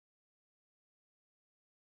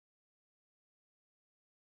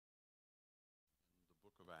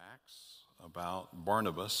Acts about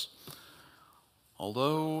Barnabas.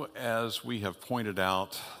 Although, as we have pointed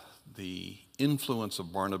out, the influence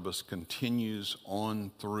of Barnabas continues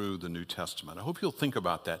on through the New Testament. I hope you'll think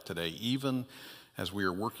about that today, even as we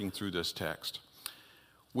are working through this text.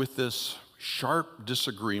 With this sharp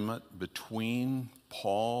disagreement between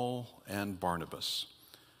Paul and Barnabas,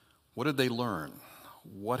 what did they learn?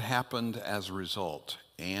 What happened as a result?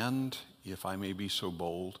 And, if I may be so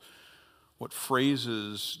bold, what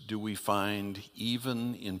phrases do we find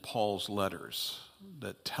even in Paul's letters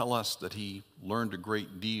that tell us that he learned a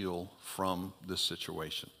great deal from this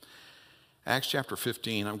situation? Acts chapter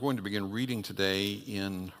 15, I'm going to begin reading today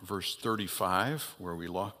in verse 35, where we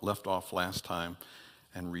left off last time,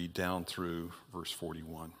 and read down through verse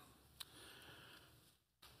 41.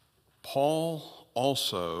 Paul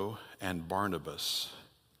also and Barnabas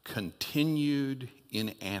continued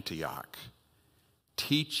in Antioch,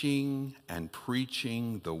 teaching and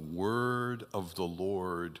preaching the word of the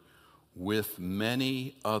Lord with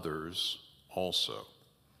many others also.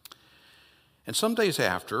 And some days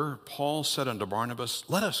after, Paul said unto Barnabas,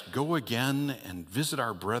 "Let us go again and visit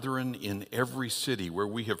our brethren in every city where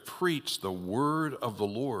we have preached the word of the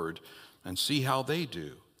Lord, and see how they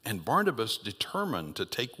do." And Barnabas determined to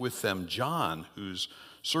take with them John, whose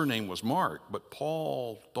surname was Mark, but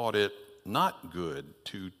Paul thought it not good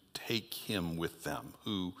to take him with them,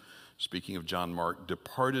 who, speaking of John Mark,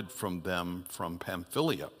 departed from them from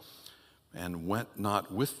Pamphylia, and went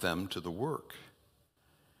not with them to the work.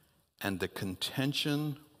 And the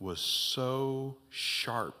contention was so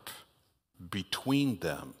sharp between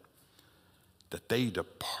them that they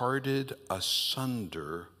departed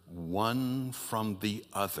asunder one from the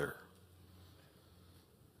other.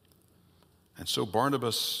 And so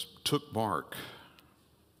Barnabas took Mark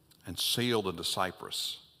and sailed into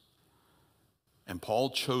Cyprus. And Paul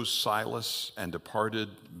chose Silas and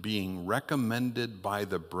departed, being recommended by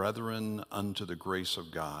the brethren unto the grace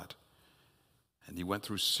of God. And he went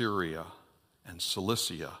through Syria and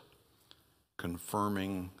Cilicia,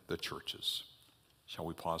 confirming the churches. Shall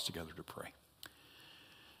we pause together to pray?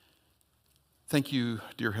 Thank you,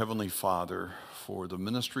 dear Heavenly Father, for the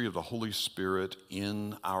ministry of the Holy Spirit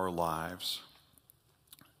in our lives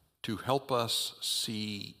to help us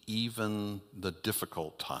see even the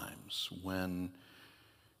difficult times when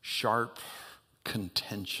sharp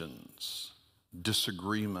contentions,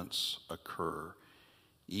 disagreements occur,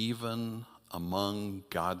 even among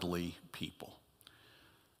godly people.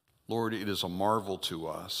 Lord, it is a marvel to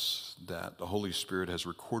us that the Holy Spirit has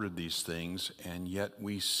recorded these things, and yet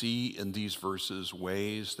we see in these verses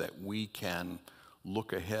ways that we can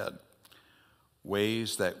look ahead,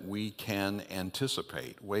 ways that we can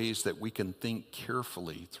anticipate, ways that we can think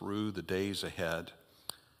carefully through the days ahead,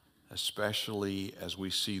 especially as we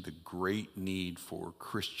see the great need for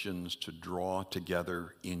Christians to draw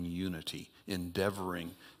together in unity,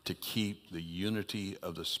 endeavoring to keep the unity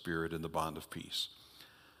of the Spirit in the bond of peace.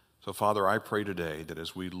 So, Father, I pray today that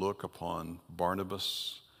as we look upon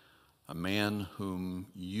Barnabas, a man whom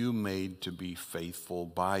you made to be faithful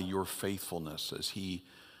by your faithfulness, as he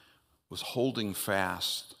was holding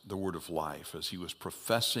fast the word of life, as he was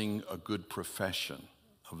professing a good profession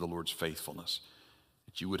of the Lord's faithfulness,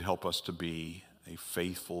 that you would help us to be a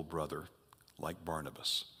faithful brother like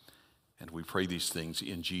Barnabas. And we pray these things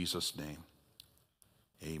in Jesus' name.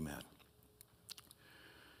 Amen.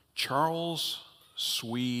 Charles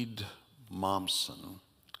Swede Momsen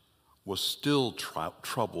was still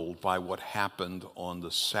troubled by what happened on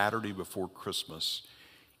the Saturday before Christmas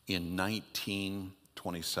in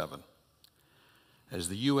 1927. As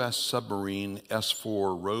the U.S. submarine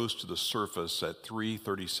S-4 rose to the surface at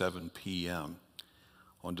 3:37 p.m.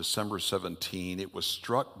 on December 17, it was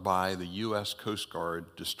struck by the U.S. Coast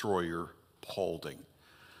Guard destroyer Paulding.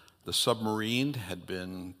 The submarine had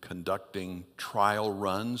been conducting trial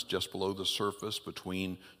runs just below the surface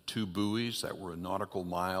between two buoys that were a nautical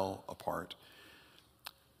mile apart.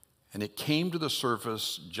 And it came to the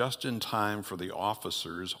surface just in time for the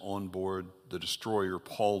officers on board the destroyer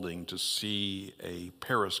Paulding to see a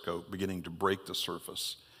periscope beginning to break the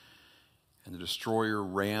surface. And the destroyer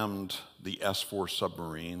rammed the S-4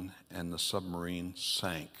 submarine, and the submarine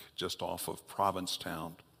sank just off of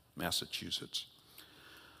Provincetown, Massachusetts.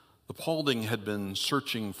 The Paulding had been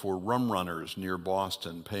searching for rum runners near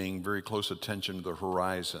Boston, paying very close attention to the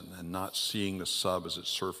horizon and not seeing the sub as it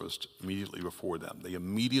surfaced immediately before them. They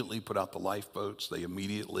immediately put out the lifeboats. They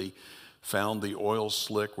immediately found the oil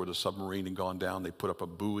slick where the submarine had gone down. They put up a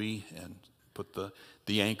buoy and put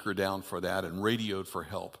the anchor down for that and radioed for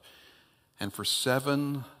help. And for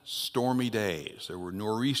 7 stormy days, there were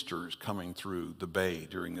nor'easters coming through the bay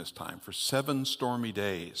during this time. For 7 stormy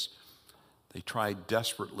days, they tried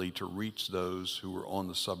desperately to reach those who were on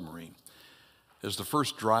the submarine. As the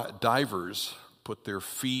first divers put their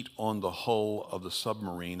feet on the hull of the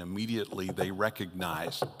submarine, immediately they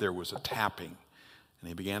recognized there was a tapping, and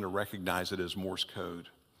they began to recognize it as Morse code.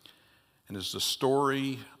 And as the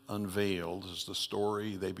story unveiled,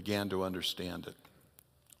 they began to understand it.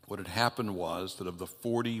 What had happened was that of the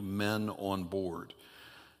 40 men on board,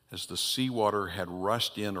 as the seawater had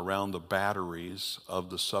rushed in around the batteries of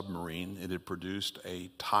the submarine, it had produced a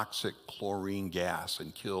toxic chlorine gas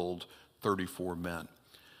and killed 34 men.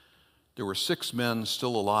 There were 6 men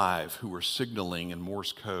still alive who were signaling in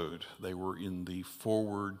Morse code. They were in the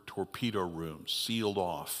forward torpedo room, sealed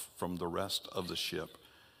off from the rest of the ship,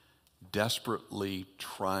 desperately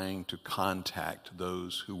trying to contact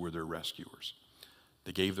those who were their rescuers.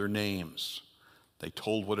 They gave their names. They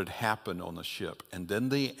told what had happened on the ship. And then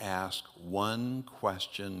they asked one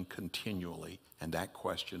question continually, and that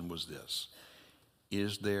question was this: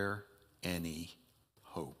 is there any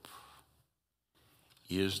hope?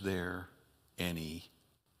 Is there any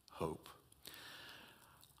hope?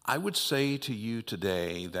 I would say to you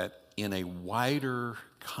today that in a wider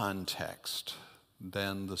context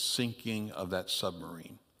than the sinking of that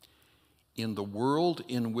submarine, in the world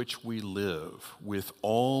in which we live, with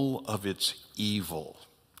all of its evil,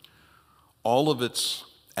 all of its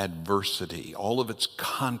adversity, all of its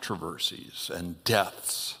controversies and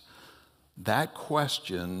deaths, that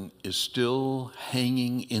question is still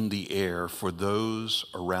hanging in the air for those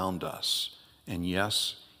around us, and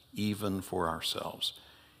yes, even for ourselves.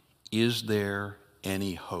 Is there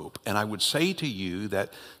any hope? And I would say to you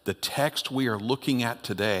that the text we are looking at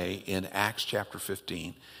today in Acts chapter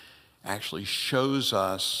 15 actually shows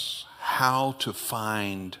us how to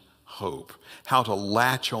find hope, how to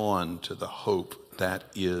latch on to the hope that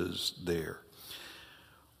is there.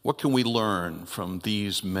 What can we learn from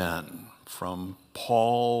these men, from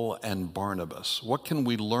Paul and Barnabas? What can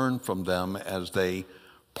we learn from them as they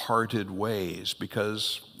parted ways?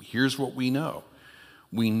 Because here's what we know.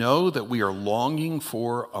 We know that we are longing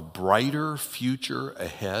for a brighter future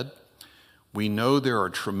ahead. We know there are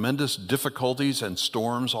tremendous difficulties and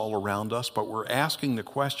storms all around us, but we're asking the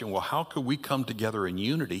question, well, how could we come together in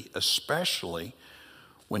unity, especially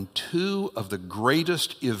when 2 of the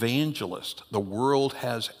greatest evangelists the world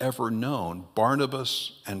has ever known,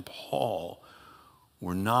 Barnabas and Paul,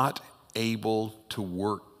 were not able to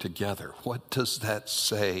work together? What does that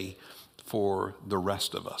say for the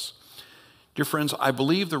rest of us? Dear friends, I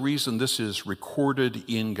believe the reason this is recorded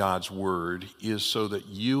in God's Word is so that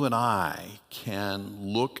you and I can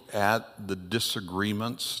look at the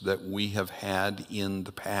disagreements that we have had in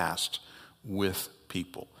the past with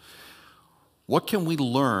people. What can we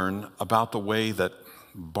learn about the way that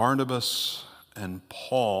Barnabas and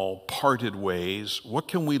Paul parted ways? What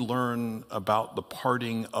can we learn about the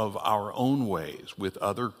parting of our own ways with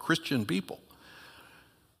other Christian people?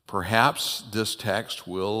 Perhaps this text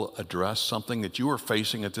will address something that you are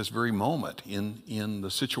facing at this very moment in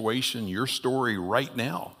the situation, your story right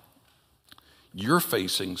now. You're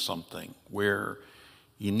facing something where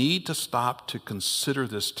you need to stop to consider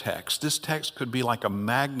this text. This text could be like a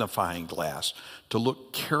magnifying glass to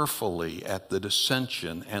look carefully at the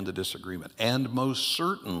dissension and the disagreement. And most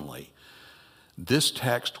certainly, this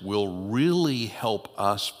text will really help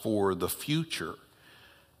us for the future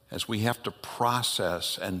as we have to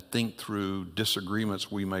process and think through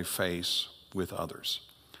disagreements we may face with others.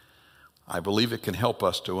 I believe it can help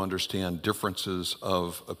us to understand differences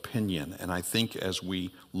of opinion. And I think as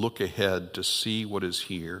we look ahead to see what is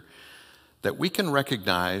here, that we can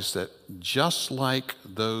recognize that just like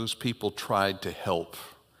those people tried to help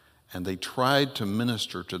and they tried to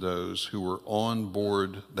minister to those who were on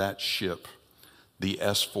board that ship, the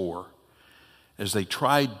S4, as they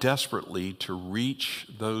tried desperately to reach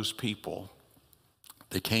those people,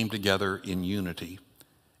 they came together in unity.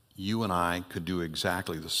 You and I could do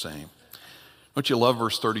exactly the same. Don't you love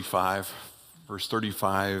verse 35? Verse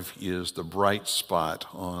 35 is the bright spot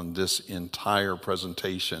on this entire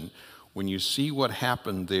presentation. When you see what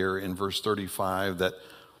happened there in verse 35, that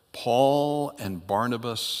Paul and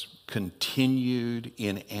Barnabas continued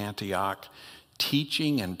in Antioch,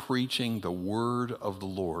 teaching and preaching the word of the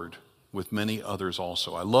Lord with many others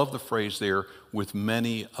also. I love the phrase there, with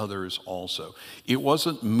many others also. It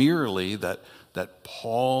wasn't merely that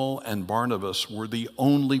Paul and Barnabas were the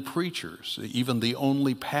only preachers, even the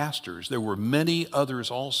only pastors. There were many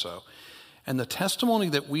others also. And the testimony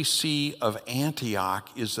that we see of Antioch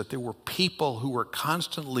is that there were people who were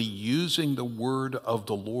constantly using the word of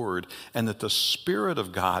the Lord, and that the Spirit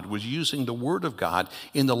of God was using the word of God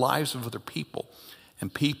in the lives of other people.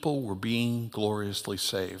 And people were being gloriously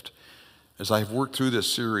saved. As I've worked through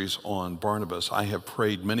this series on Barnabas, I have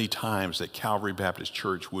prayed many times that Calvary Baptist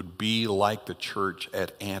Church would be like the church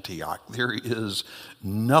at Antioch. There is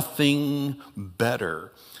nothing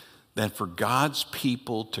better than for God's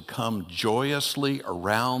people to come joyously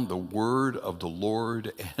around the word of the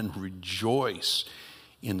Lord and rejoice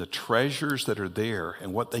in the treasures that are there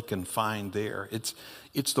and what they can find there.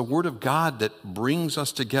 It's the word of God that brings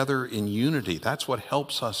us together in unity. That's what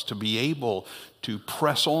helps us to be able to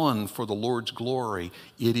press on for the Lord's glory.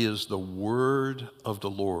 It is the word of the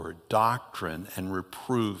Lord, doctrine and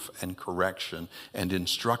reproof and correction and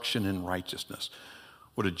instruction in righteousness.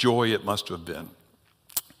 What a joy it must have been.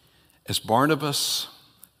 As Barnabas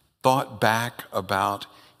thought back about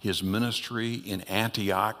his ministry in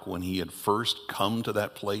Antioch when he had first come to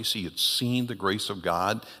that place, he had seen the grace of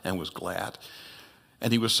God and was glad.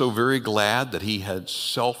 And he was so very glad that he had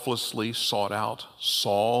selflessly sought out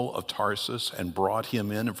Saul of Tarsus and brought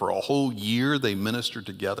him in. And for a whole year they ministered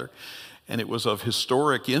together. And it was of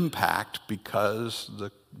historic impact because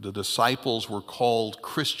the disciples were called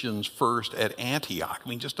Christians first at Antioch. I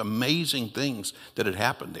mean, just amazing things that had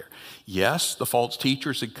happened there. Yes, the false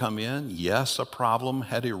teachers had come in. Yes, a problem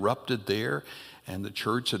had erupted there. And the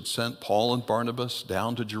church had sent Paul and Barnabas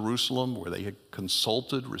down to Jerusalem, where they had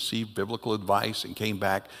consulted, received biblical advice, and came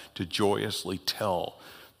back to joyously tell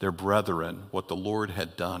their brethren what the Lord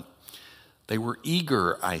had done. They were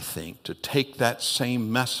eager, I think, to take that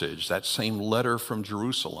same message, that same letter from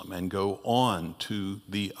Jerusalem, and go on to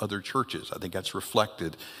the other churches. I think that's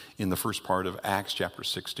reflected in the first part of Acts chapter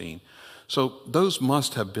 16. So those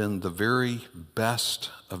must have been the very best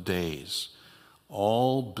of days,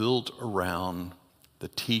 all built around the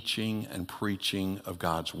teaching and preaching of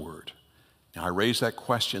God's word. Now, I raise that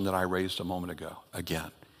question that I raised a moment ago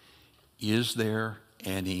again. Is there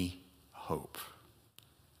any hope?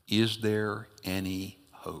 Is there any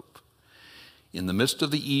hope? In the midst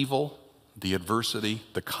of the evil, the adversity,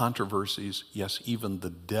 the controversies, yes, even the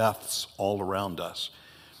deaths all around us,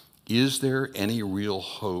 is there any real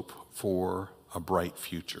hope for a bright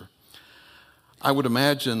future? I would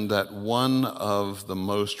imagine that one of the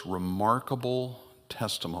most remarkable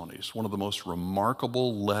testimonies, one of the most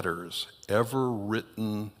remarkable letters ever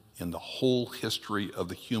written in the whole history of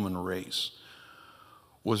the human race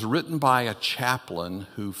was written by a chaplain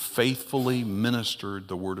who faithfully ministered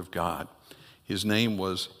the Word of God. His name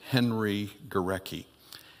was Henry Gorecki.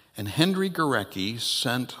 And Henry Gorecki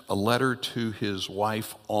sent a letter to his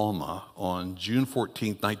wife Alma on June 14,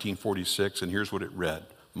 1946, and here's what it read.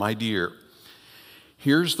 My dear,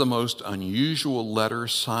 here's the most unusual letter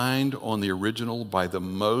signed on the original by the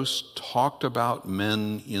most talked about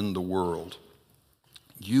men in the world.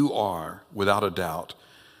 You are, without a doubt,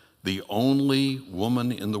 the only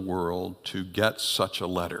woman in the world to get such a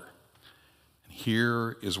letter. And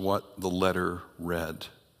here is what the letter read.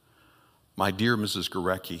 My dear Mrs.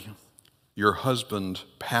 Gorecki, your husband,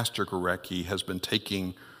 Pastor Gorecki, has been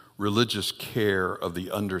taking religious care of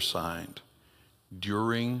the undersigned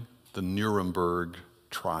during the Nuremberg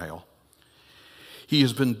trial. He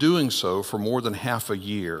has been doing so for more than half a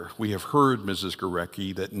year. We have heard, Mrs.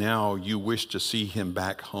 Gorecki, that now you wish to see him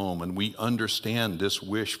back home, and we understand this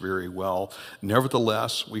wish very well.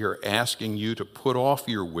 Nevertheless, we are asking you to put off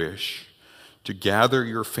your wish to gather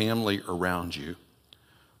your family around you.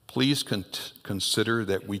 Please consider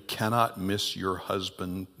that we cannot miss your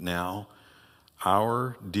husband now.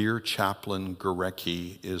 Our dear chaplain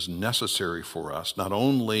Gorecki is necessary for us, not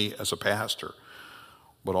only as a pastor,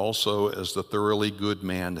 but also as the thoroughly good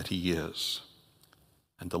man that he is.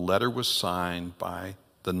 And the letter was signed by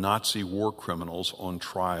the Nazi war criminals on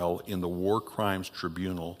trial in the War Crimes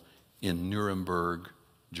Tribunal in Nuremberg,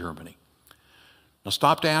 Germany. Now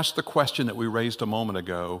stop to ask the question that we raised a moment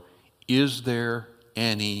ago. Is there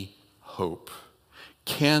any hope?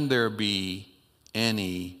 Can there be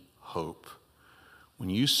any hope?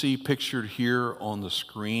 When you see pictured here on the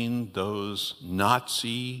screen those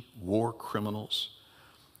Nazi war criminals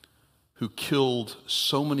who killed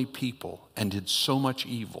so many people and did so much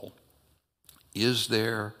evil, is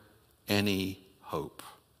there any hope?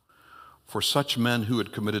 For such men who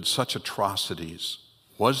had committed such atrocities,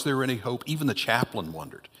 was there any hope? Even the chaplain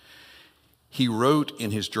wondered. He wrote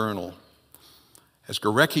in his journal, as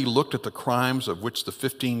Gorecki looked at the crimes of which the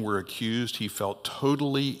 15 were accused, he felt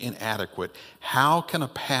totally inadequate. How can a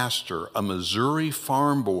pastor, a Missouri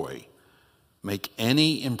farm boy, make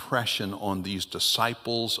any impression on these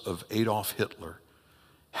disciples of Adolf Hitler?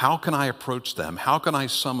 How can I approach them? How can I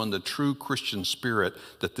summon the true Christian spirit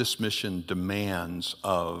that this mission demands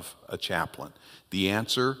of a chaplain? The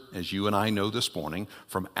answer, as you and I know this morning,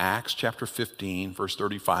 from Acts chapter 15, verse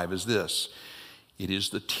 35, is this: it is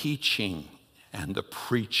the teaching and the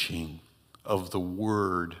preaching of the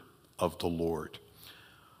word of the Lord.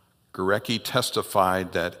 Gurecki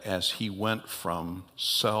testified that as he went from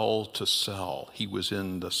cell to cell, he was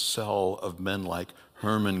in the cell of men like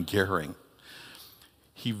Hermann Goering.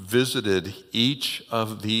 He visited each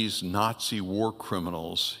of these Nazi war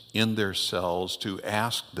criminals in their cells to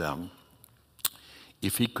ask them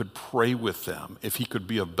if he could pray with them, if he could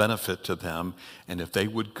be of benefit to them, and if they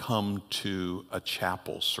would come to a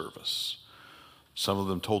chapel service. Some of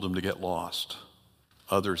them told him to get lost.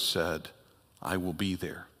 Others said, I will be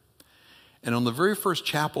there. And on the very first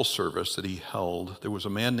chapel service that he held, there was a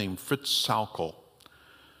man named Fritz Sauckel.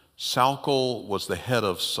 Sauckel was the head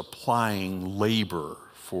of supplying labor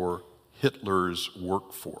for Hitler's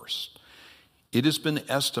workforce. It has been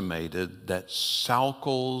estimated that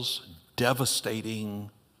Sauckel's devastating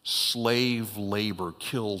slave labor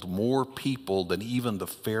killed more people than even the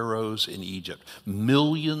pharaohs in Egypt.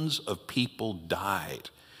 Millions of people died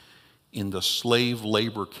in the slave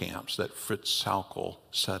labor camps that Fritz Sauckel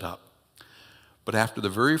set up. But after the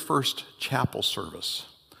very first chapel service,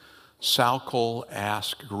 Sauckel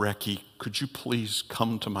asked Gurecki, could you please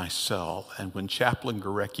come to my cell? And when Chaplain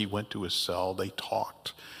Gurecki went to his cell, they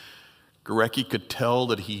talked. Gurecki could tell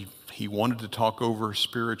that he wanted to talk over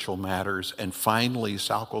spiritual matters. And finally,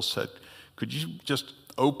 Sauckel said, could you just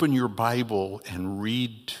open your Bible and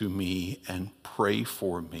read to me and pray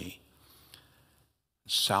for me?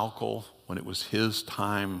 Sauckel, when it was his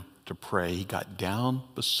time to pray, he got down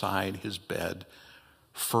beside his bed,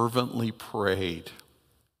 fervently prayed,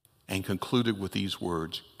 and concluded with these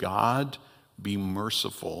words, God, be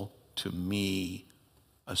merciful to me,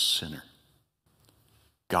 a sinner.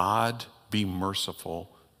 God, be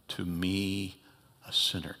merciful to me, a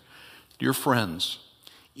sinner. Dear friends,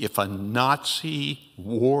 if a Nazi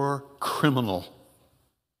war criminal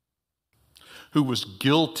who was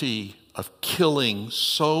guilty of killing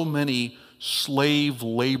so many slave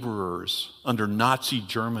laborers under Nazi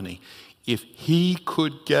Germany, if he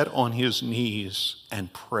could get on his knees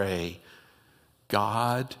and pray,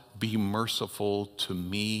 God, be merciful to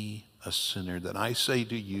me, a sinner, then I say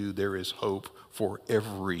to you, there is hope for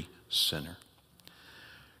every sinner.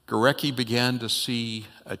 Gurecki began to see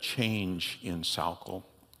a change in Sauckel.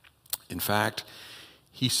 In fact,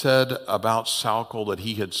 he said about Sauckel that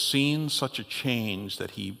he had seen such a change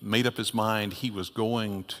that he made up his mind he was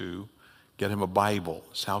going to get him a Bible.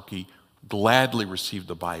 Sauckel gladly received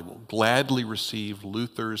the Bible, gladly received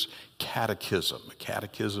Luther's catechism. A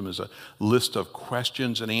catechism is a list of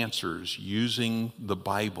questions and answers using the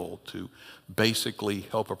Bible to basically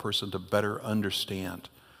help a person to better understand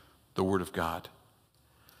the Word of God.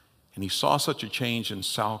 And he saw such a change in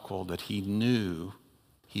Sauckel that he knew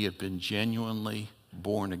he had been genuinely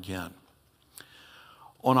born again.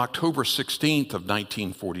 On October 16th of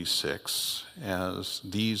 1946, as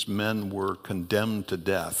these men were condemned to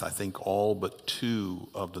death, I think all but 2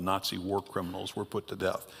 of the Nazi war criminals were put to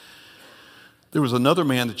death. There was another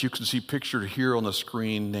man that you can see pictured here on the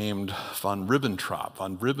screen named von Ribbentrop.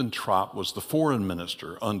 Von Ribbentrop was the foreign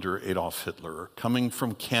minister under Adolf Hitler, coming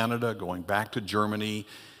from Canada, going back to Germany.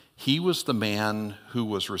 He was the man who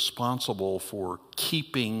was responsible for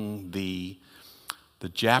keeping the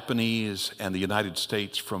Japanese and the United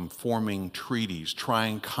States from forming treaties,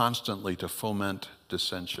 trying constantly to foment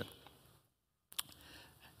dissension.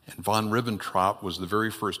 And von Ribbentrop was the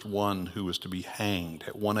very first one who was to be hanged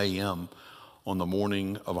at 1 a.m. on the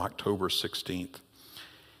morning of October 16th.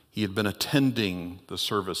 He had been attending the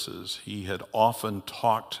services. He had often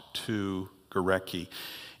talked to Gurecki.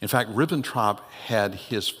 In fact, Ribbentrop had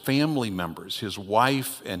his family members, his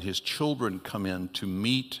wife and his children, come in to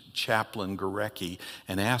meet Chaplain Gurecki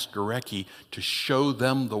and ask Gurecki to show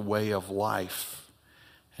them the way of life.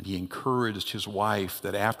 And he encouraged his wife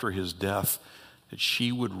that after his death, that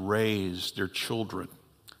she would raise their children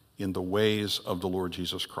in the ways of the Lord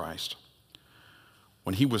Jesus Christ.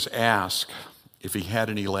 When he was asked if he had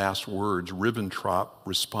any last words, Ribbentrop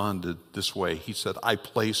responded this way. He said, I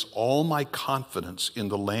place all my confidence in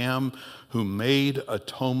the Lamb who made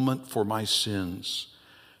atonement for my sins.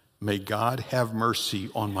 May God have mercy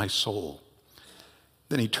on my soul.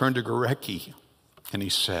 Then he turned to Gurecki and he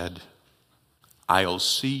said, I'll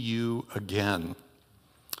see you again.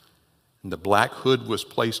 And the black hood was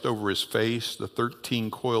placed over his face. The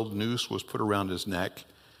 13-coiled noose was put around his neck,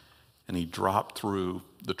 and he dropped through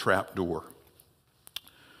the trap door.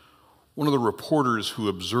 One of the reporters who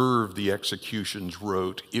observed the executions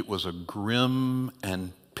wrote, "It was a grim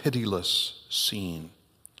and pitiless scene.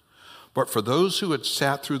 But for those who had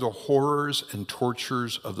sat through the horrors and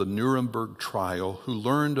tortures of the Nuremberg trial, who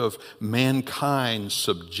learned of mankind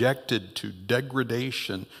subjected to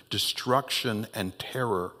degradation, destruction, and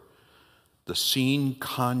terror, the scene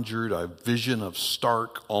conjured a vision of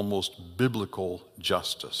stark, almost biblical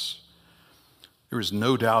justice." There is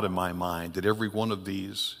no doubt in my mind that every one of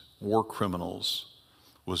these war criminals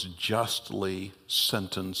was justly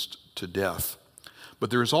sentenced to death. But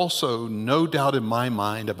there is also no doubt in my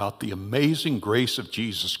mind about the amazing grace of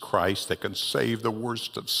Jesus Christ that can save the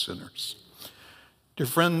worst of sinners. Dear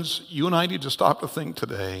friends, you and I need to stop to think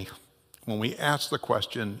today when we ask the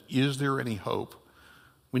question, is there any hope?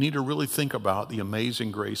 We need to really think about the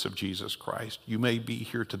amazing grace of Jesus Christ. You may be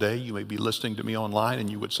here today, you may be listening to me online, and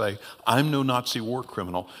you would say, I'm no Nazi war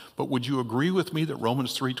criminal. But would you agree with me that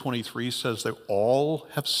Romans 3:23 says that all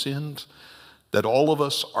have sinned? That all of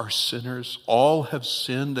us are sinners, all have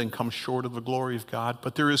sinned and come short of the glory of God.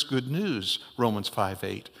 But there is good news, Romans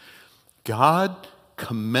 5:8. God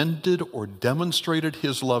commended or demonstrated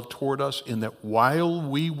his love toward us in that while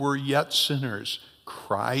we were yet sinners,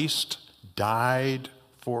 Christ died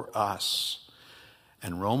for us.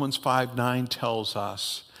 And Romans 5:9 tells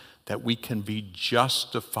us that we can be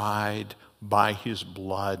justified by his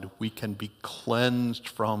blood. We can be cleansed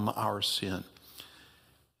from our sin.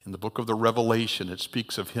 In the book of the Revelation, it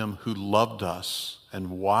speaks of him who loved us and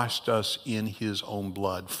washed us in his own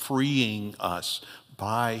blood, freeing us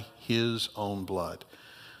by his own blood.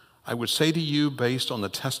 I would say to you, based on the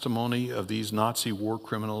testimony of these Nazi war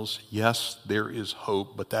criminals, yes, there is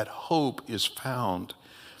hope, but that hope is found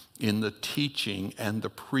in the teaching and the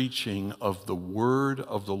preaching of the word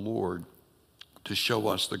of the Lord to show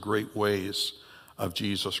us the great ways of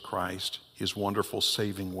Jesus Christ, his wonderful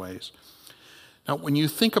saving ways. Now, when you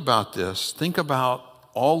think about this, think about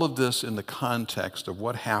all of this in the context of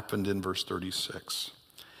what happened in verse 36.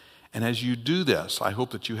 And as you do this, I hope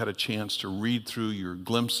that you had a chance to read through your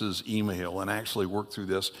Glimpses email and actually work through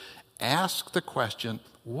this. Ask the question,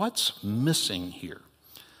 what's missing here?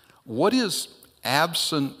 What is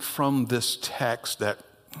absent from this text that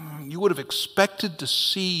you would have expected to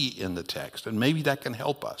see in the text? And maybe that can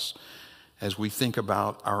help us as we think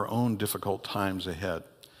about our own difficult times ahead.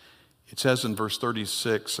 It says in verse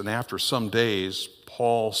 36, and after some days,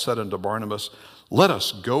 Paul said unto Barnabas, let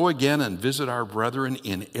us go again and visit our brethren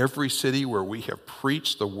in every city where we have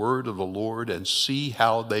preached the word of the Lord and see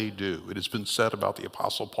how they do. It has been said about the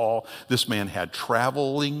Apostle Paul, this man had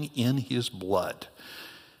traveling in his blood.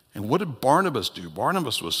 And what did Barnabas do?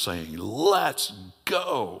 Barnabas was saying, let's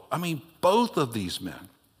go. I mean, both of these men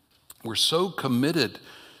were so committed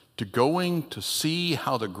to going to see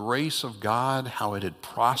how the grace of God, how it had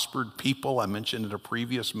prospered people. I mentioned in a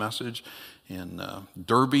previous message in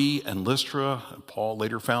Derbe and Lystra. Paul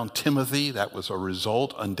later found Timothy. That was a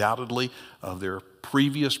result, undoubtedly, of their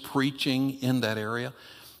previous preaching in that area.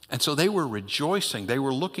 And so they were rejoicing. They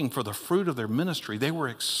were looking for the fruit of their ministry. They were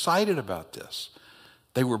excited about this.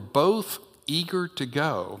 They were both eager to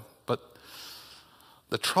go, but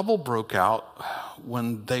the trouble broke out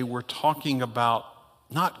when they were talking about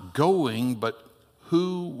not going, but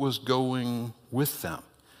who was going with them.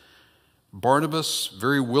 Barnabas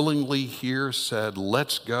very willingly here said,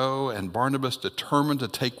 let's go, and Barnabas determined to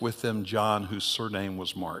take with them John, whose surname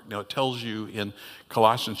was Mark. Now it tells you in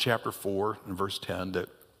Colossians chapter 4 and verse 10 that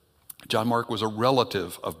John Mark was a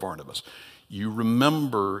relative of Barnabas. You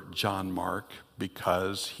remember John Mark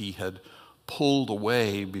because he had pulled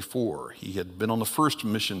away before. He had been on the first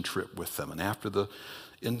mission trip with them, and after the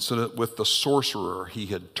incident with the sorcerer, he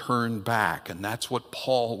had turned back, and that's what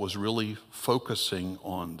Paul was really focusing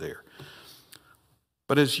on there.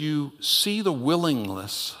 But as you see the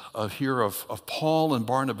willingness of Paul and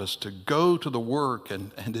Barnabas to go to the work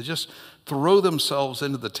and to just throw themselves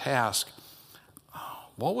into the task,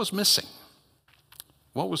 what was missing?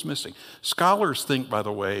 What was missing? Scholars think, by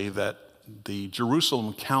the way, that the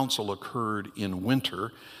Jerusalem Council occurred in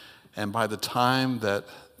winter, and by the time that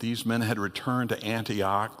these men had returned to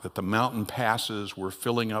Antioch, that the mountain passes were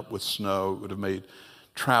filling up with snow. It would have made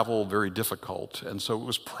travel very difficult. And so it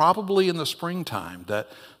was probably in the springtime that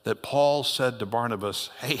Paul said to Barnabas,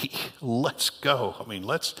 hey, let's go. I mean,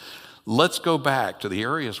 let's go back to the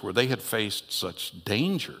areas where they had faced such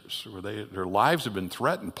dangers, where their lives had been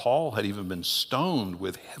threatened. Paul had even been stoned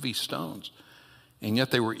with heavy stones, and yet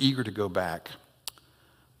they were eager to go back.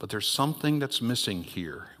 But there's something that's missing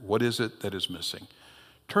here. What is it that is missing?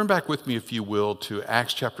 Turn back with me, if you will, to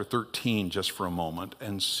Acts chapter 13 just for a moment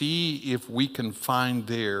and see if we can find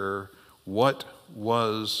there what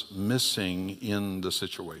was missing in the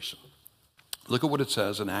situation. Look at what it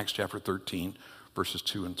says in Acts chapter 13, verses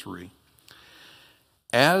 2 and 3.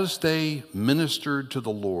 As they ministered to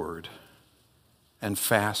the Lord and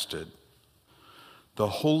fasted, the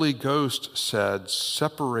Holy Ghost said,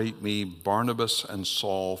 "Separate me, Barnabas and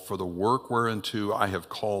Saul, for the work whereunto I have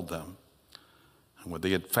called them." And when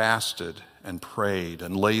they had fasted and prayed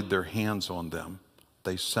and laid their hands on them,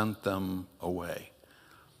 they sent them away.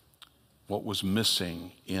 What was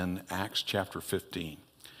missing in Acts chapter 15?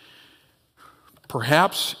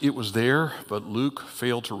 Perhaps it was there, but Luke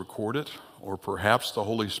failed to record it, or perhaps the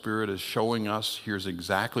Holy Spirit is showing us here's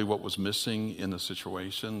exactly what was missing in the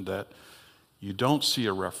situation, that you don't see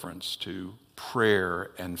a reference to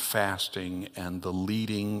prayer and fasting and the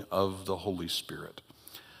leading of the Holy Spirit.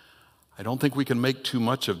 I don't think we can make too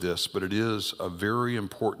much of this, but it is a very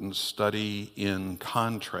important study in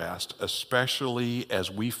contrast, especially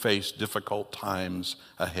as we face difficult times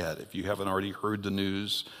ahead. If you haven't already heard the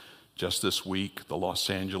news, just this week, the Los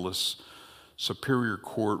Angeles Superior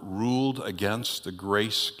Court ruled against the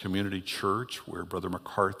Grace Community Church, where Brother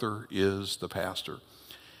MacArthur is the pastor.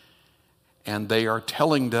 And they are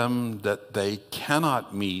telling them that they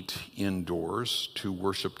cannot meet indoors to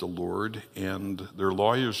worship the Lord. And their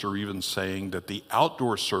lawyers are even saying that the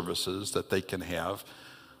outdoor services that they can have,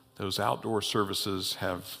 those outdoor services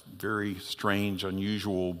have very strange,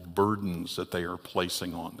 unusual burdens that they are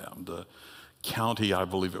placing on them. The county, I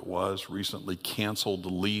believe it was, recently canceled the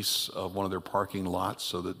lease of one of their parking lots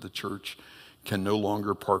so that the church can no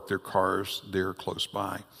longer park their cars there close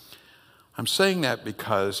by. I'm saying that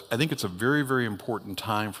because I think it's a very, very important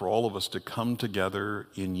time for all of us to come together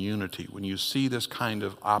in unity when you see this kind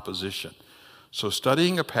of opposition. So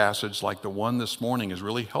studying a passage like the one this morning is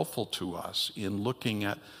really helpful to us in looking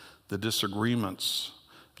at the disagreements,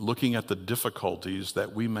 looking at the difficulties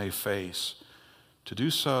that we may face. To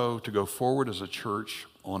do so, to go forward as a church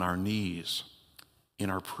on our knees, in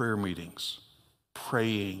our prayer meetings,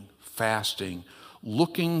 praying, fasting,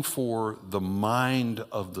 looking for the mind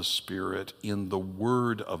of the Spirit in the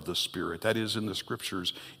Word of the Spirit. That is, in the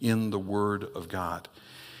Scriptures, in the Word of God.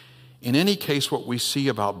 In any case, what we see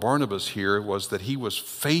about Barnabas here was that he was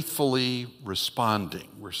faithfully responding.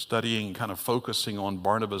 We're studying, kind of focusing on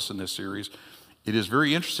Barnabas in this series. It is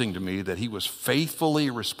very interesting to me that he was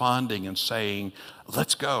faithfully responding and saying,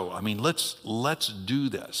 let's go. I mean, let's do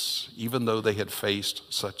this, even though they had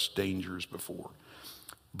faced such dangers before.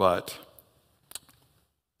 But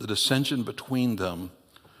the dissension between them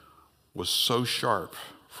was so sharp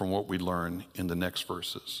from what we learn in the next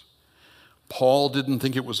verses. Paul didn't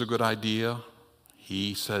think it was a good idea.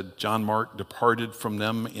 He said, John Mark departed from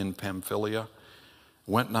them in Pamphylia,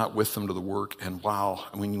 went not with them to the work. And wow,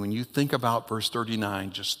 I mean, when you think about verse 39,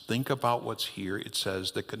 just think about what's here. It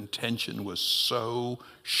says the contention was so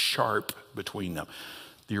sharp between them.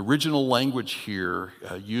 The original language here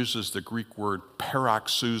uses the Greek word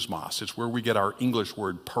paroxysmos. It's where we get our English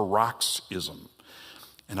word paroxysm.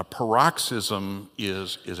 And a paroxysm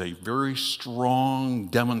is a very strong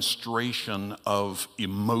demonstration of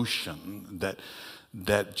emotion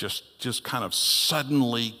that just kind of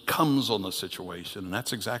suddenly comes on the situation. And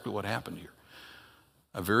that's exactly what happened here.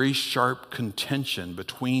 A very sharp contention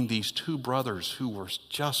between these two brothers who were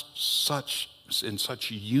just in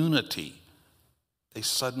such unity. They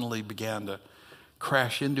suddenly began to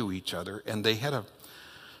crash into each other, and they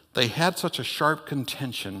had such a sharp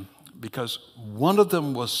contention because one of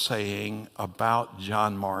them was saying about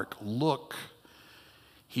John Mark, look,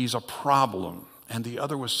 he's a problem. And the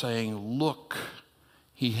other was saying, look,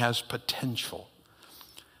 he has potential.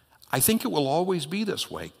 I think it will always be this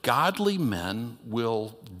way. Godly men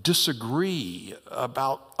will disagree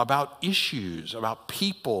about issues, about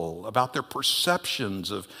people, about their perceptions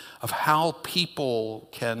of how people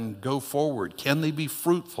can go forward. Can they be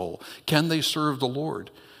fruitful? Can they serve the Lord?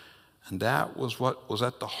 And that was what was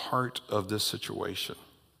at the heart of this situation.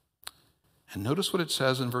 And notice what it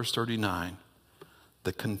says in verse 39.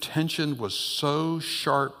 The contention was so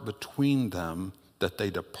sharp between them that they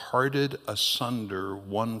departed asunder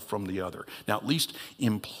one from the other. Now, at least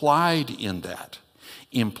implied in that,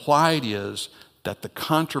 is that the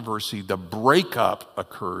controversy, the breakup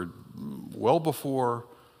occurred well before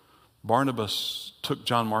Barnabas took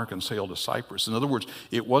John Mark and sailed to Cyprus. In other words,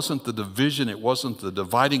 it wasn't the division, it wasn't the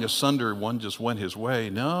dividing asunder, one just went his way.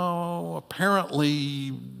 No,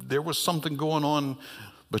 apparently there was something going on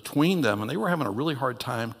between them, and they were having a really hard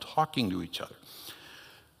time talking to each other.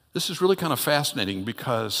 This is really kind of fascinating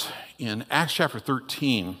because in Acts chapter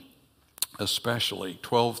 13, especially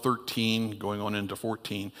 12, 13, going on into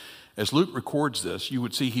 14, As Luke records this, you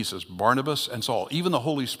would see he says Barnabas and Saul. Even the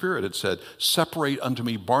Holy Spirit had said, separate unto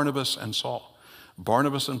me Barnabas and Saul.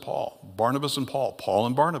 Barnabas and Paul, Barnabas and Paul, Paul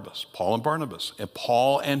and Barnabas, Paul and Barnabas, and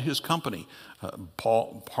Paul and his company,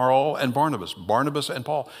 Paul and Barnabas, Barnabas and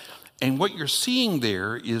Paul. And what you're seeing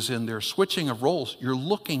there is in their switching of roles, you're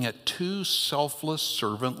looking at two selfless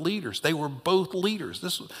servant leaders. They were both leaders.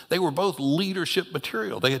 They were both leadership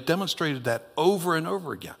material. They had demonstrated that over and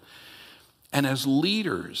over again. And as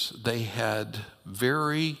leaders, they had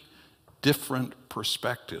very different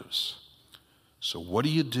perspectives. So what do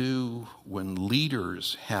you do when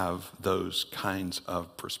leaders have those kinds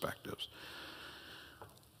of perspectives?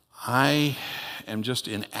 I am just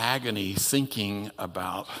in agony thinking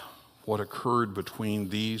about what occurred between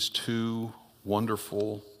these two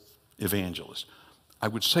wonderful evangelists. I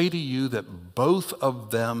would say to you that both of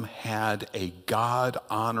them had a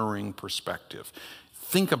God-honoring perspective.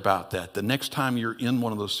 Think about that the next time you're in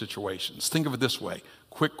one of those situations. Think of it this way.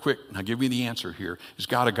 Quick, now give me the answer here. Is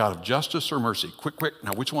God a God of justice or mercy? Quick,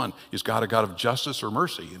 now which one? Is God a God of justice or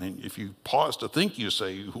mercy? And if you pause to think, you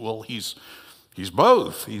say, well, he's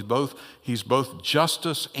both. He's both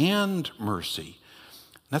justice and mercy.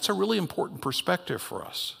 That's a really important perspective for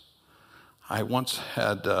us. I once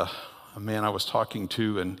had a man I was talking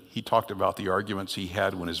to, and he talked about the arguments he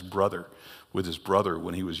had with his brother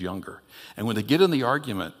when he was younger. And when they get in the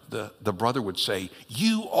argument, the brother would say,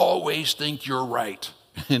 you always think you're right.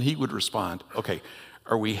 And he would respond, okay,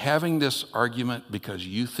 are we having this argument because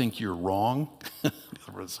you think you're wrong? The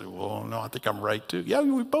brother would say, well, no, I think I'm right too. Yeah,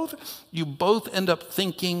 you both end up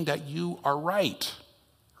thinking that you are right?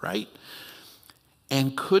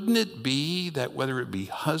 And couldn't it be that whether it be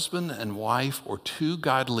husband and wife or two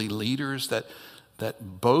godly leaders, that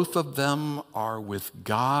both of them are with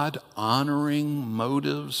God-honoring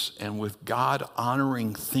motives and with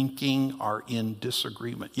God-honoring thinking are in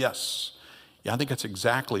disagreement? Yes. Yeah, I think that's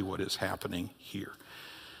exactly what is happening here.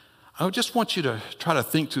 I just want you to try to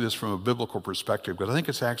think through this from a biblical perspective, because I think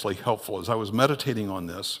it's actually helpful. As I was meditating on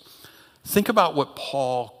this, think about what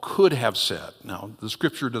Paul could have said. Now, the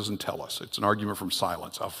scripture doesn't tell us. It's an argument from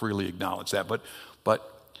silence. I'll freely acknowledge that. But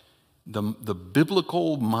the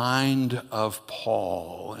biblical mind of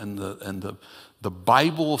Paul and the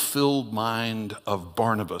Bible-filled mind of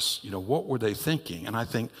Barnabas, what were they thinking? And I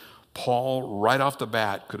think Paul, right off the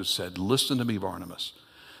bat, could have said, listen to me, Barnabas.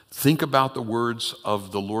 Think about the words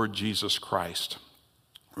of the Lord Jesus Christ.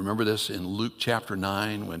 Remember this in Luke chapter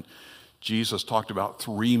 9 when Jesus talked about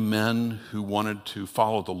three men who wanted to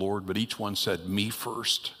follow the Lord, but each one said, me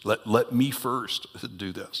first. Let me first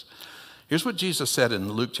do this. Here's what Jesus said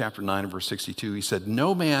in Luke chapter 9 verse 62. He said,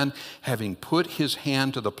 no man having put his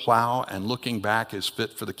hand to the plow and looking back is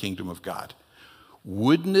fit for the kingdom of God.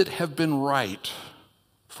 Wouldn't it have been right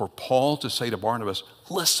for Paul to say to Barnabas,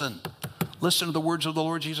 listen to the words of the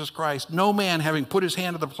Lord Jesus Christ. No man having put his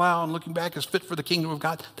hand to the plow and looking back is fit for the kingdom of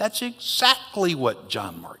God. That's exactly what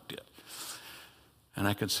John Mark did. And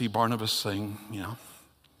I could see Barnabas saying,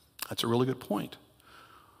 that's a really good point.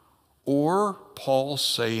 Or Paul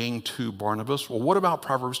saying to Barnabas, well, what about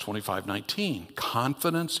Proverbs 25:19?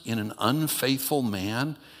 Confidence in an unfaithful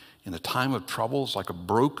man in a time of trouble is like a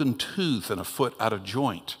broken tooth and a foot out of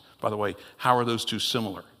joint. By the way, how are those two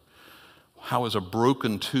similar? How is a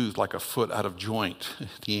broken tooth like a foot out of joint?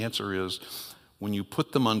 The answer is, when you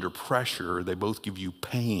put them under pressure, they both give you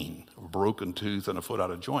pain, a broken tooth and a foot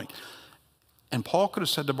out of joint. And Paul could have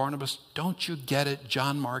said to Barnabas, don't you get it?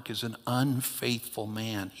 John Mark is an unfaithful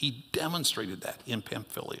man. He demonstrated that in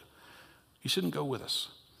Pamphylia. He shouldn't go with us.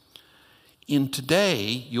 In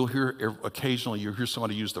today, you'll hear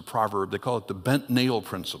somebody use the proverb, they call it the bent nail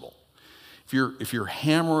principle. If you're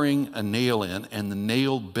hammering a nail in and the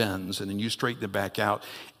nail bends and then you straighten it back out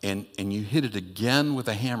and you hit it again with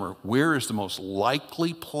a hammer, where is the most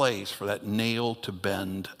likely place for that nail to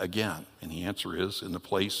bend again? And the answer is in the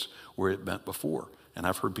place where it bent before. And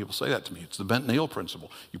I've heard people say that to me. It's the bent nail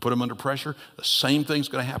principle. You put them under pressure, the same thing's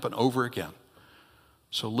going to happen over again.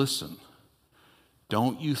 So listen,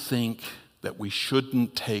 don't you think that we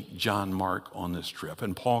shouldn't take John Mark on this trip?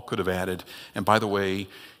 And Paul could have added, and by the way,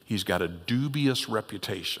 he's got a dubious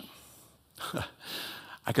reputation.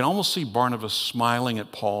 I can almost see Barnabas smiling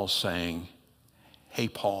at Paul saying, hey,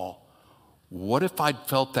 Paul, what if I'd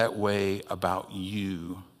felt that way about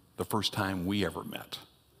you the first time we ever met?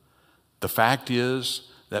 The fact is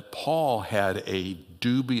that Paul had a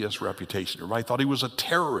dubious reputation. Everybody thought he was a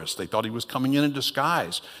terrorist. They thought he was coming in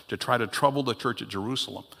disguise to try to trouble the church at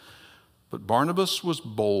Jerusalem. But Barnabas was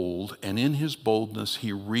bold, and in his boldness,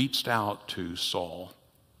 he reached out to Saul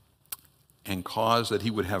and caused that he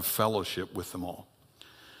would have fellowship with them all.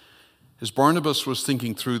 As Barnabas was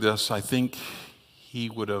thinking through this, I think he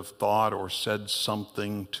would have thought or said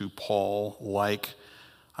something to Paul like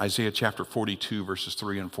Isaiah chapter 42, verses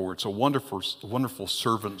 3 and 4. It's a wonderful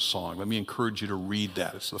servant song. Let me encourage you to read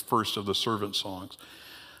that. It's the first of the servant songs.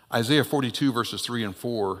 Isaiah 42, verses 3 and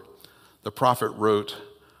 4, the prophet wrote,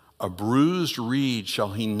 "A bruised reed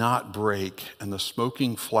shall he not break, and the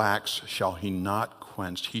smoking flax shall he not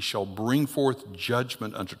quench. He shall bring forth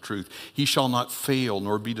judgment unto truth. He shall not fail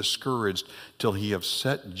nor be discouraged till he have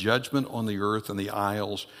set judgment on the earth, and the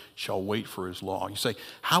isles shall wait for his law." You say,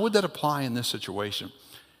 how would that apply in this situation?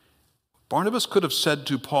 Barnabas could have said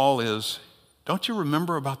to Paul is, don't you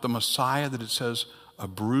remember about the Messiah that it says, a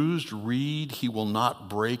bruised reed he will not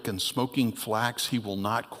break, and smoking flax he will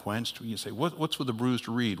not quench? You say, what's with the bruised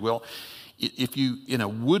reed? Well, if you, in a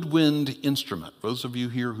woodwind instrument, those of you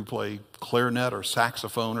here who play clarinet or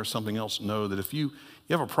saxophone or something else know that if you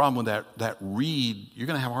have a problem with that reed, you're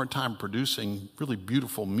going to have a hard time producing really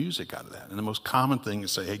beautiful music out of that. And the most common thing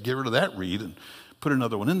is say, hey, get rid of that reed and put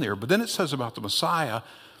another one in there. But then it says about the Messiah,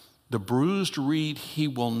 the bruised reed he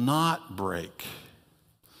will not break.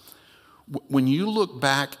 When you look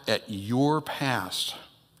back at your past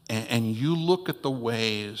and you look at the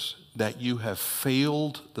ways that you have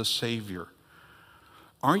failed the Savior,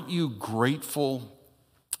 aren't you grateful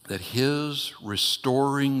that his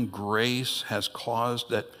restoring grace has caused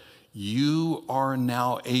that you are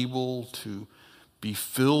now able to be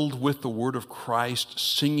filled with the word of Christ,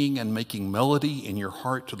 singing and making melody in your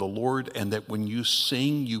heart to the Lord, and that when you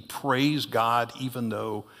sing, you praise God even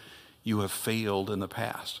though you have failed in the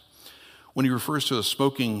past? When he refers to a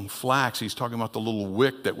smoking flax, he's talking about the little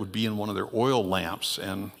wick that would be in one of their oil lamps.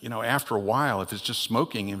 And, after a while, if it's just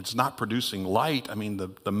smoking, if it's not producing light,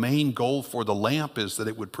 the main goal for the lamp is that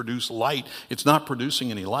it would produce light. It's not producing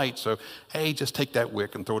any light. So, hey, just take that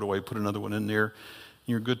wick and throw it away, put another one in there, and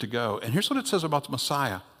you're good to go. And here's what it says about the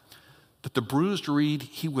Messiah, that the bruised reed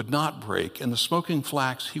he would not break, and the smoking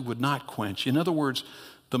flax he would not quench. In other words,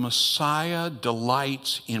 the Messiah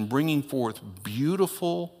delights in bringing forth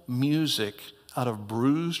beautiful music out of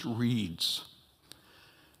bruised reeds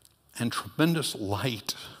and tremendous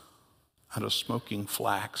light out of smoking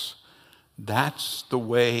flax. That's the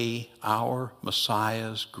way our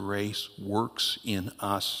Messiah's grace works in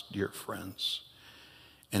us, dear friends.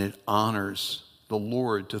 And it honors the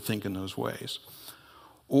Lord to think in those ways.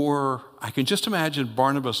 Or I can just imagine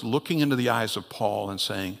Barnabas looking into the eyes of Paul and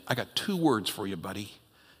saying, I got two words for you, buddy.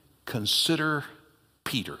 Consider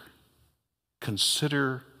Peter.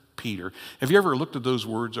 Consider Peter. Have you ever looked at those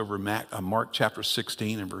words over Mark chapter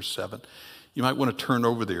 16 and verse 7? You might want to turn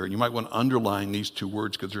over there and you might want to underline these two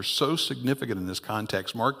words because they're so significant in this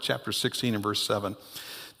context. Mark chapter 16 and verse 7.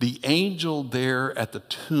 The angel there at the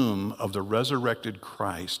tomb of the resurrected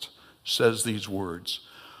Christ says these words,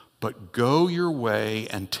 but go your way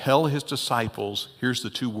and tell his disciples, here's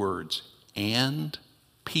the two words, and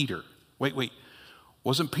Peter. Wait.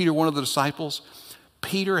 Wasn't Peter one of the disciples?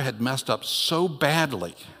 Peter had messed up so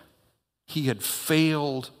badly. He had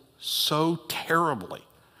failed so terribly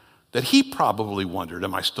that he probably wondered,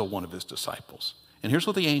 am I still one of his disciples? And here's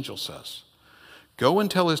what the angel says. Go and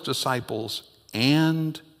tell his disciples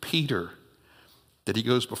and Peter that he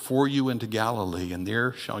goes before you into Galilee, and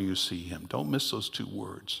there shall you see him. Don't miss those two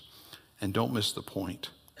words, and don't miss the point.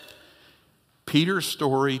 Peter's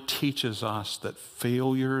story teaches us that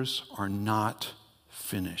failures are not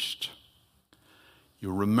finished.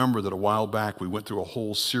 You'll remember that a while back we went through a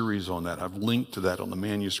whole series on that. I've linked to that on the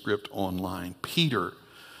manuscript online. Peter,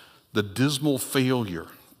 the dismal failure,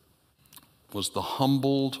 was the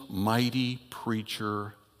humbled, mighty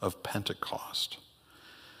preacher of Pentecost.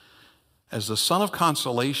 As the son of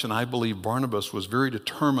consolation, I believe Barnabas was very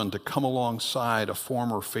determined to come alongside a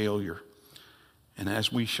former failure. And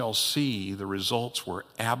as we shall see, the results were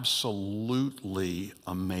absolutely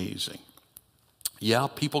amazing. Yeah,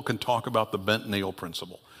 people can talk about the bent nail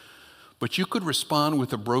principle, but you could respond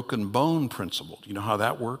with the broken bone principle. Do you know how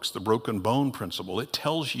that works? The broken bone principle. It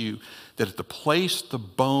tells you that at the place the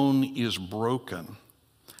bone is broken,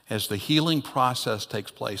 as the healing process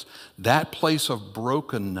takes place, that place of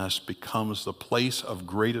brokenness becomes the place of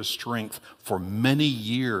greatest strength for many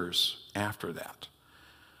years after that.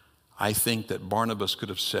 I think that Barnabas could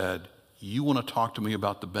have said, you want to talk to me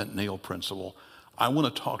about the bent nail principle? I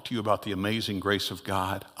want to talk to you about the amazing grace of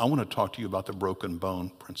God. I want to talk to you about the broken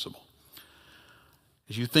bone principle.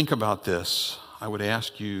 As you think about this, I would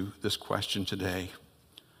ask you this question today.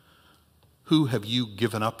 Who have you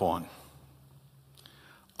given up on?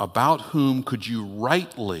 About whom could you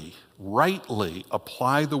rightly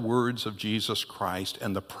apply the words of Jesus Christ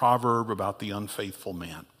and the proverb about the unfaithful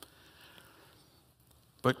man?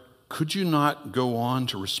 But Could you not go on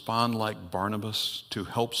to respond like Barnabas, to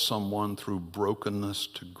help someone through brokenness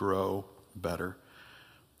to grow better?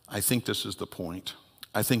 I think this is the point.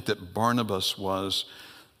 I think that Barnabas was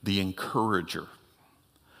the encourager,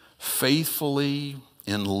 faithfully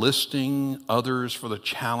enlisting others for the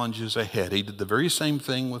challenges ahead. He did the very same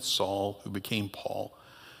thing with Saul, who became Paul.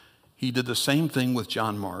 He did the same thing with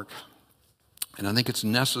John Mark. And I think it's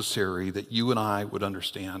necessary that you and I would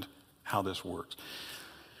understand how this works.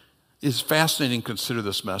 It's fascinating to consider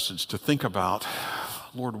this message, to think about,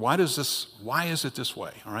 Lord, why is it this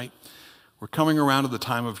way, all right? We're coming around to the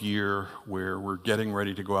time of year where we're getting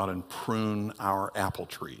ready to go out and prune our apple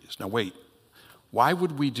trees. Now wait, why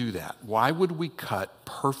would we do that? Why would we cut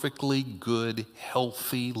perfectly good,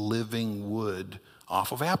 healthy, living wood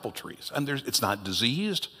off of apple trees? And it's not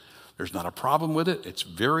diseased. There's not a problem with it. It's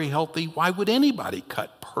very healthy. Why would anybody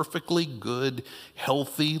cut perfectly good,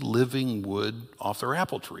 healthy, living wood off their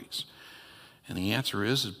apple trees? And the answer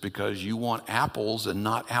is because you want apples and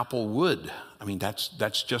not apple wood. I mean, that's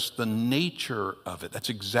just the nature of it. That's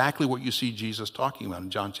exactly what you see Jesus talking about in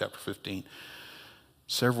John chapter 15.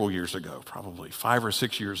 Several years ago, probably 5 or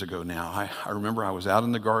 6 years ago now, I remember I was out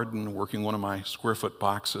in the garden working one of my square foot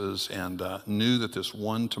boxes and knew that this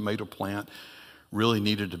one tomato plant really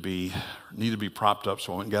needed to be propped up.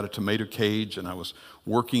 So I went and got a tomato cage, and I was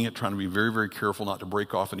working it, trying to be very, very careful not to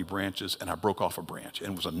break off any branches, and I broke off a branch,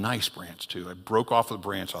 and it was a nice branch too. I broke off the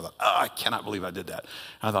branch. I thought, I cannot believe I did that.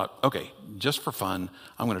 I thought, okay, just for fun,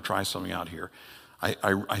 I'm going to try something out here.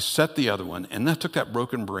 I set the other one, and then I took that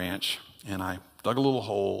broken branch, and I dug a little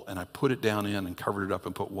hole, and I put it down in and covered it up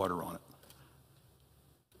and put water on it.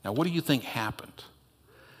 Now, what do you think happened?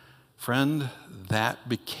 Friend, that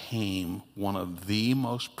became one of the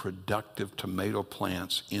most productive tomato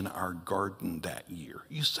plants in our garden that year.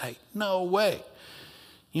 You say, no way.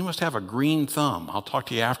 You must have a green thumb. I'll talk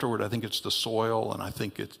to you afterward. I think it's the soil, and I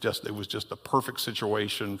think it was just the perfect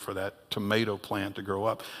situation for that tomato plant to grow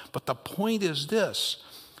up. But the point is this,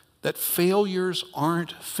 that failures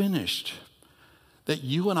aren't finished. That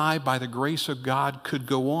you and I, by the grace of God, could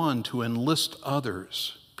go on to enlist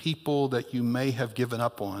others, people that you may have given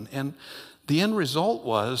up on. And the end result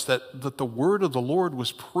was that the word of the Lord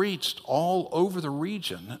was preached all over the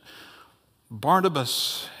region.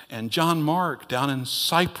 Barnabas and John Mark down in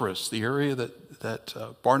Cyprus, the area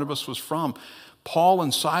that Barnabas was from, Paul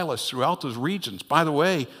and Silas throughout those regions. By the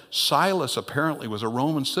way, Silas apparently was a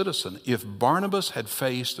Roman citizen. If Barnabas had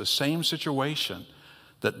faced the same situation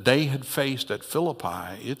that they had faced at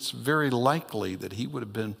Philippi, it's very likely that he would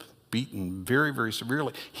have been beaten very, very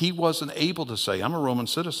severely. He wasn't able to say, I'm a Roman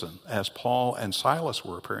citizen, as Paul and Silas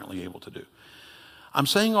were apparently able to do. I'm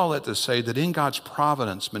saying all that to say that in God's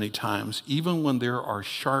providence, many times, even when there are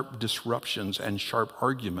sharp disruptions and sharp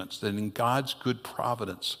arguments, that in God's good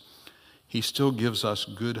providence, He still gives us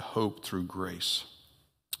good hope through grace.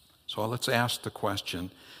 So let's ask the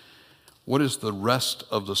question, what is the rest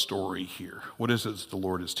of the story here? What is it that the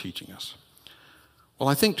Lord is teaching us? Well,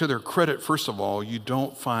 I think to their credit, first of all, you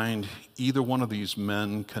don't find either one of these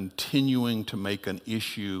men continuing to make an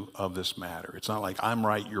issue of this matter. It's not like, I'm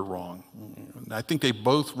right, you're wrong. I think they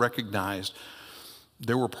both recognized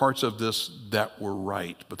there were parts of this that were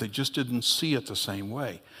right, but they just didn't see it the same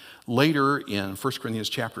way. Later in 1 Corinthians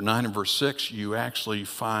chapter 9 and verse 6, you actually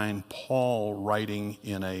find Paul writing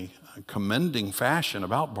in a commending fashion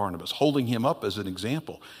about Barnabas, holding him up as an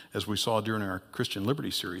example, as we saw during our Christian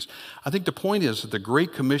Liberty series. I think the point is that the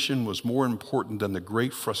Great Commission was more important than the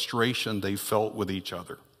great frustration they felt with each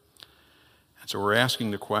other. And so we're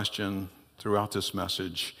asking the question throughout this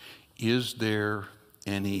message, is there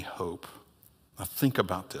any hope? Now think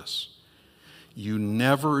about this. You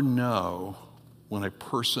never know when a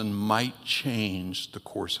person might change the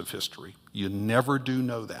course of history. You never do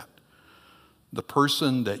know that. The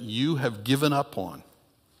person that you have given up on,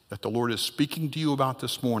 that the Lord is speaking to you about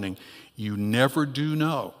this morning, you never do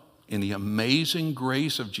know, in the amazing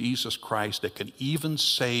grace of Jesus Christ that can even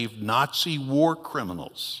save Nazi war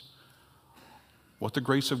criminals, what the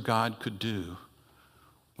grace of God could do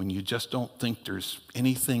when you just don't think there's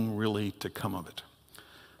anything really to come of it.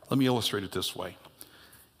 Let me illustrate it this way.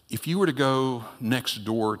 If you were to go next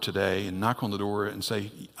door today and knock on the door and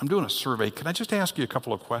say, I'm doing a survey, can I just ask you a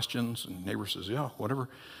couple of questions? And the neighbor says, yeah, whatever.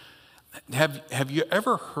 Have you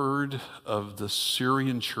ever heard of the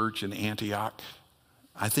Syrian church in Antioch?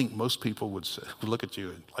 I think most people would look at you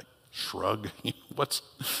and like shrug. What's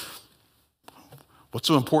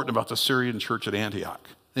so important about the Syrian church at Antioch?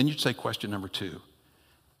 Then you'd say question number 2.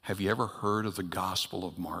 Have you ever heard of the Gospel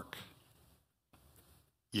of Mark?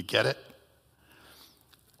 You get it?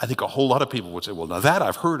 I think a whole lot of people would say, well, now that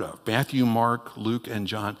I've heard of. Matthew, Mark, Luke, and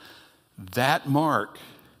John. That Mark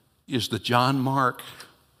is the John Mark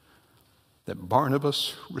that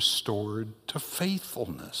Barnabas restored to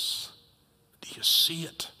faithfulness. Do you see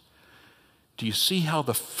it? Do you see how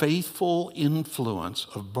the faithful influence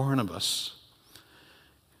of Barnabas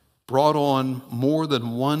brought on more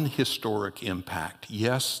than one historic impact?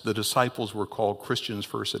 Yes, the disciples were called Christians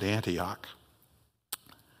first at Antioch.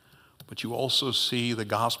 But you also see the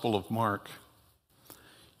Gospel of Mark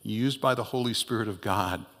used by the Holy Spirit of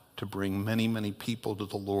God to bring many, many people to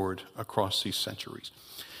the Lord across these centuries.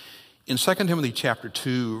 In 2 Timothy chapter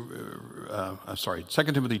 2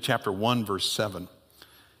 Timothy chapter 1, verse 7,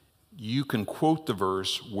 you can quote the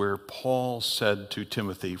verse where Paul said to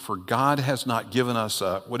Timothy, for God has not given us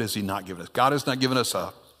what has he not given us? God has not given us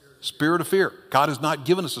a spirit of fear. God has not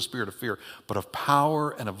given us a spirit of fear, but of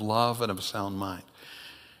power and of love and of a sound mind.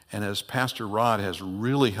 And as Pastor Rod has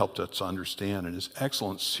really helped us understand in his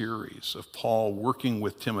excellent series of Paul working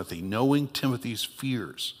with Timothy, knowing Timothy's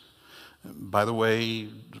fears. By the way,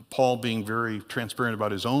 Paul being very transparent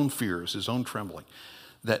about his own fears, his own trembling,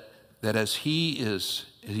 that as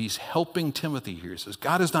he's helping Timothy here, he says,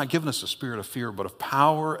 God has not given us a spirit of fear, but of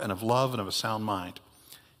power and of love and of a sound mind.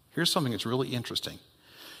 Here's something that's really interesting.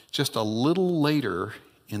 Just a little later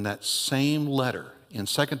in that same letter, in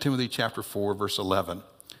 2 Timothy chapter 4, verse 11,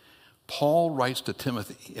 Paul writes to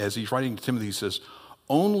Timothy, as he's writing to Timothy, he says,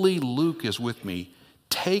 only Luke is with me.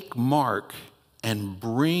 Take Mark and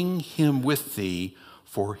bring him with thee,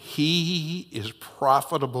 for he is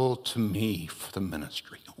profitable to me for the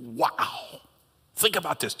ministry. Wow. Think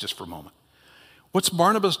about this just for a moment. What's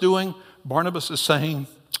Barnabas doing? Barnabas is saying,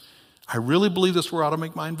 I really believe this is where I ought to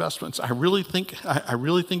make my investments. I really think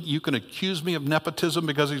you can accuse me of nepotism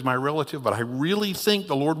because he's my relative, but I really think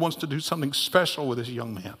the Lord wants to do something special with this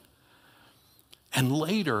young man. And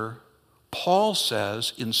later, Paul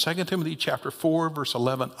says in 2 Timothy chapter 4, verse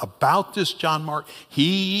 11, about this John Mark,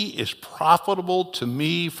 he is profitable to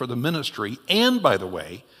me for the ministry. And by the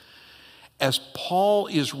way, as Paul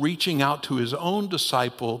is reaching out to his own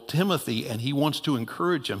disciple, Timothy, and he wants to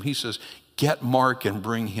encourage him, he says, get Mark and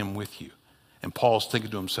bring him with you. And Paul's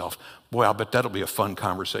thinking to himself, boy, I bet that'll be a fun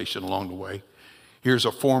conversation along the way. Here's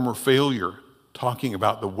a former failure talking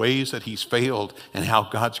about the ways that he's failed and how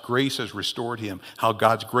God's grace has restored him, how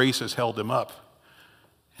God's grace has held him up.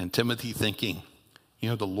 And Timothy thinking,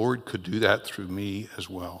 the Lord could do that through me as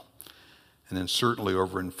well. And then certainly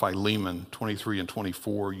over in Philemon 23 and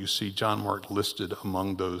 24, you see John Mark listed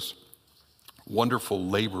among those wonderful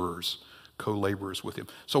laborers, co-laborers with him.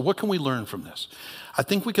 So what can we learn from this? I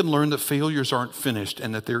think we can learn that failures aren't finished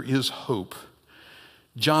and that there is hope.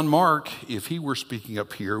 John Mark, if he were speaking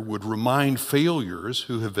up here, would remind failures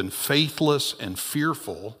who have been faithless and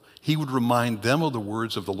fearful. He would remind them of the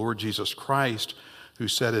words of the Lord Jesus Christ, who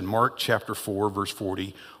said in Mark chapter 4, verse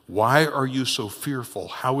 40, why are you so fearful?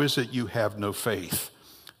 How is it you have no faith?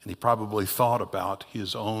 And he probably thought about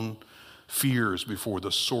his own fears before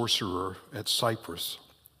the sorcerer at Cyprus.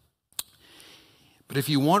 But if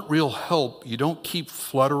you want real help, you don't keep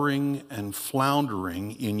fluttering and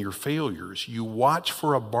floundering in your failures. You watch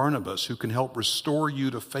for a Barnabas who can help restore you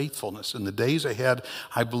to faithfulness. In the days ahead,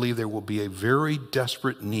 I believe there will be a very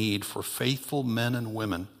desperate need for faithful men and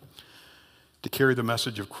women to carry the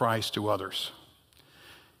message of Christ to others.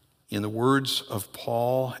 In the words of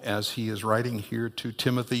Paul, as he is writing here to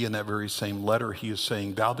Timothy in that very same letter, he is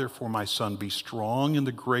saying, thou therefore, my son, be strong in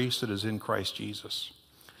the grace that is in Christ Jesus.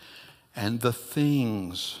 And the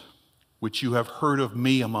things which you have heard of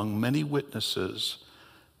me among many witnesses,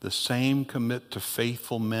 the same commit to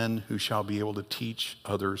faithful men who shall be able to teach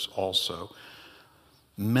others also.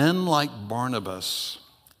 Men like Barnabas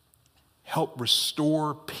help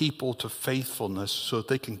restore people to faithfulness so that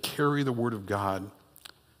they can carry the word of God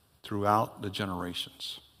throughout the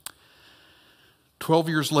generations. 12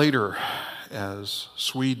 years later, as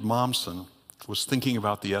Swede Momsen was thinking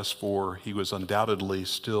about the S4, he was undoubtedly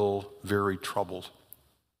still very troubled.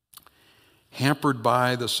 Hampered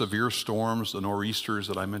by the severe storms, the nor'easters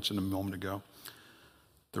that I mentioned a moment ago,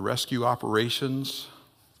 the rescue operations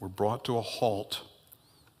were brought to a halt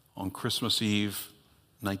on Christmas Eve,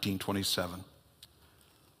 1927.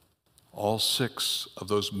 All 6 of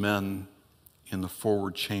those men in the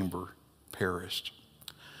forward chamber perished.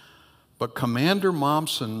 But Commander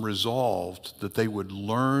Momsen resolved that they would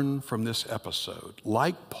learn from this episode.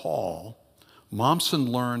 Like Paul, Momsen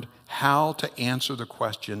learned how to answer the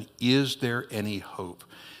question, is there any hope?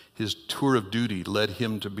 His tour of duty led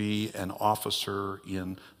him to be an officer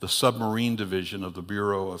in the submarine division of the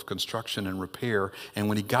Bureau of Construction and Repair. And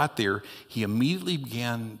when he got there, he immediately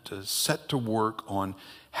began to set to work on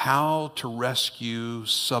how to rescue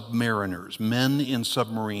submariners, men in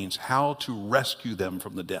submarines, how to rescue them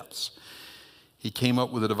from the depths. He came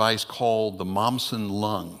up with a device called the Momsen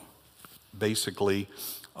lung. Basically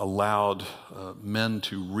allowed men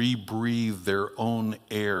to rebreathe their own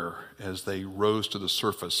air as they rose to the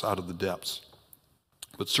surface out of the depths.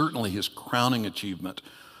 But certainly his crowning achievement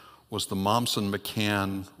was the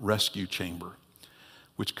Momsen-McCann rescue chamber,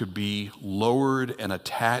 which could be lowered and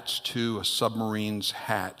attached to a submarine's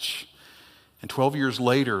hatch. And 12 years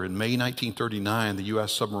later, in May 1939, the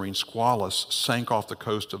U.S. submarine Squalus sank off the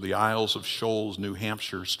coast of the Isles of Shoals, New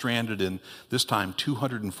Hampshire, stranded in, this time,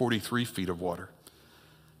 243 feet of water.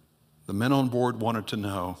 The men on board wanted to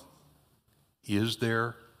know, is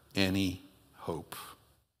there any hope?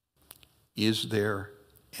 Is there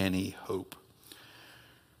any hope?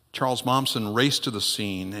 Charles Momsen raced to the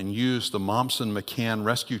scene and used the Momsen-McCann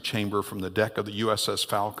rescue chamber from the deck of the USS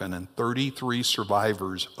Falcon, and 33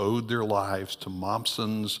 survivors owed their lives to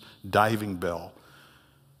Momsen's diving bell,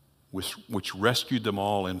 which rescued them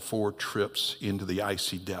all in 4 trips into the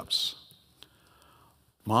icy depths.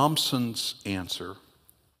 Momsen's answer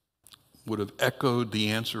would have echoed the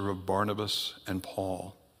answer of Barnabas and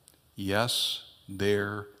Paul. Yes,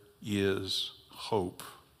 there is hope.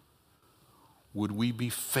 Would we be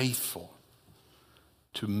faithful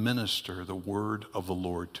to minister the word of the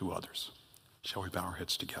Lord to others? Shall we bow our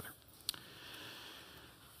heads together?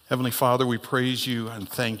 Heavenly Father, we praise you and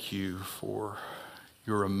thank you for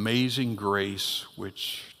your amazing grace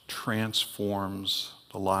which transforms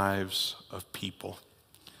the lives of people.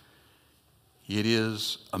 It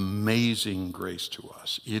is amazing grace to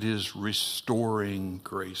us. It is restoring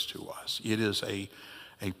grace to us. It is a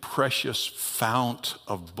precious fount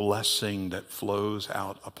of blessing that flows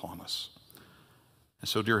out upon us. And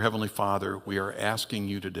so, dear Heavenly Father, we are asking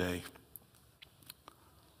you today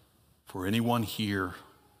for anyone here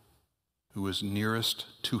who is nearest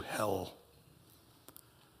to hell,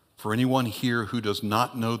 for anyone here who does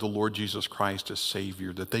not know the Lord Jesus Christ as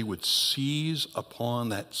Savior, that they would seize upon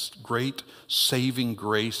that great saving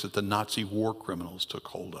grace that the Nazi war criminals took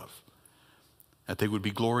hold of, that they would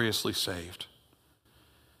be gloriously saved.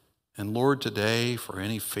 And Lord, today, for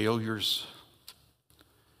any failures,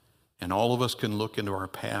 and all of us can look into our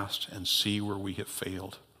past and see where we have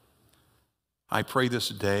failed, I pray this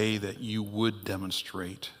day that you would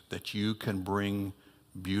demonstrate that you can bring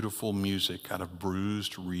beautiful music out of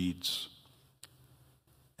bruised reeds,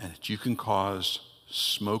 and that you can cause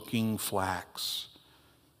smoking flax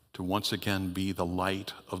to once again be the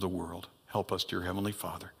light of the world. Help us, dear Heavenly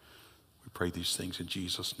Father. We pray these things in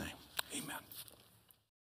Jesus' name.